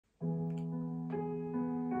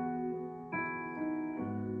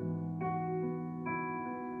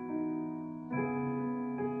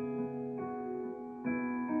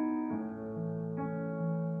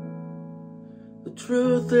The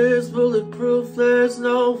truth is bulletproof, there's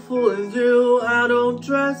no fooling you. I don't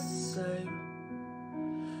dress the same.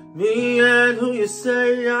 Me and who you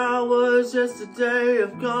say I was yesterday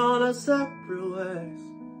have gone our separate ways.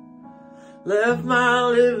 Left my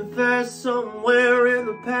living fast somewhere in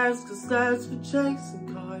the past, 'cause that's for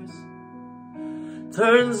chasing cars.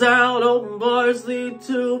 Turns out open bars lead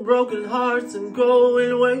to broken hearts and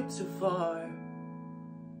going way too far.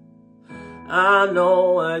 I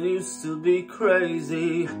know I used to be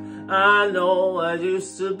crazy, I know I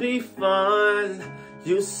used to be fun.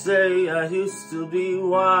 You say I used to be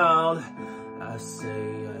wild, I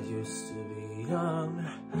say I used to be young.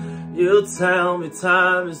 You tell me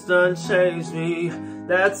time has done changed me,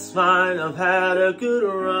 that's fine, I've had a good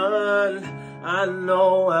run. I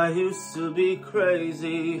know I used to be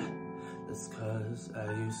crazy, that's 'cause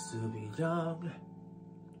I used to be young.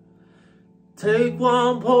 Take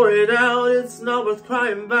one, pour it out, it's not worth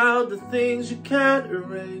crying about the things you can't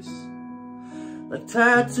erase. Like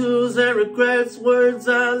tattoos and regrets, words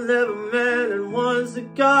I never meant and ones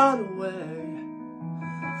that got away.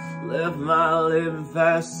 Left my living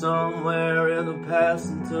fast somewhere in the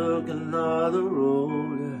past and took another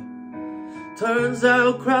road. Turns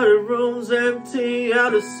out crowded rooms empty,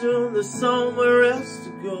 I'd assume there's somewhere else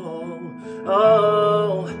to go.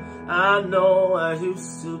 Oh, I know I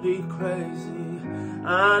used to be crazy,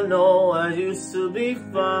 I know I used to be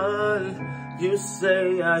fun. You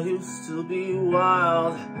say I used to be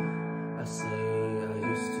wild, I say I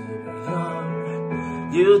used to be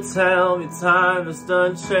young. You tell me time has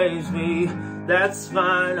done changed me, that's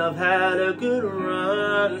fine, I've had a good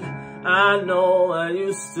run. I know I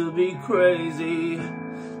used to be crazy,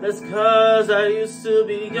 that's 'cause I used to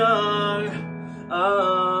be young.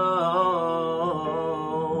 Oh,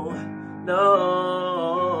 no,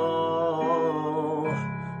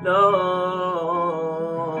 no.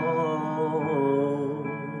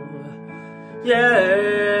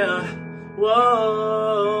 Yeah, whoa,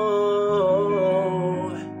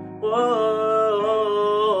 whoa,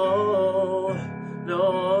 no.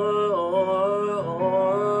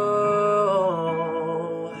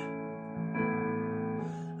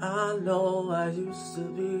 I know I used to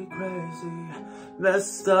be crazy,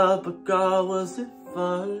 messed up, but God, was it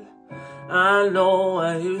fun? I know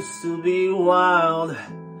I used to be wild,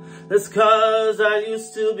 that's 'cause I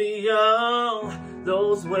used to be young.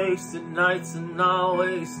 Those wasted nights are not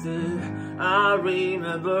wasted, I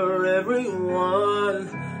remember everyone.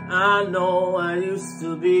 I know I used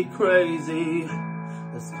to be crazy,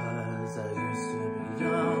 that's 'cause I used to be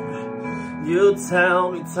young. You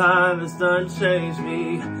tell me time has done changed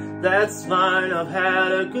me, that's fine, I've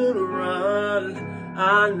had a good run.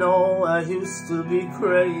 I know I used to be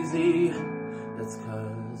crazy, that's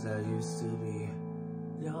 'cause I used to be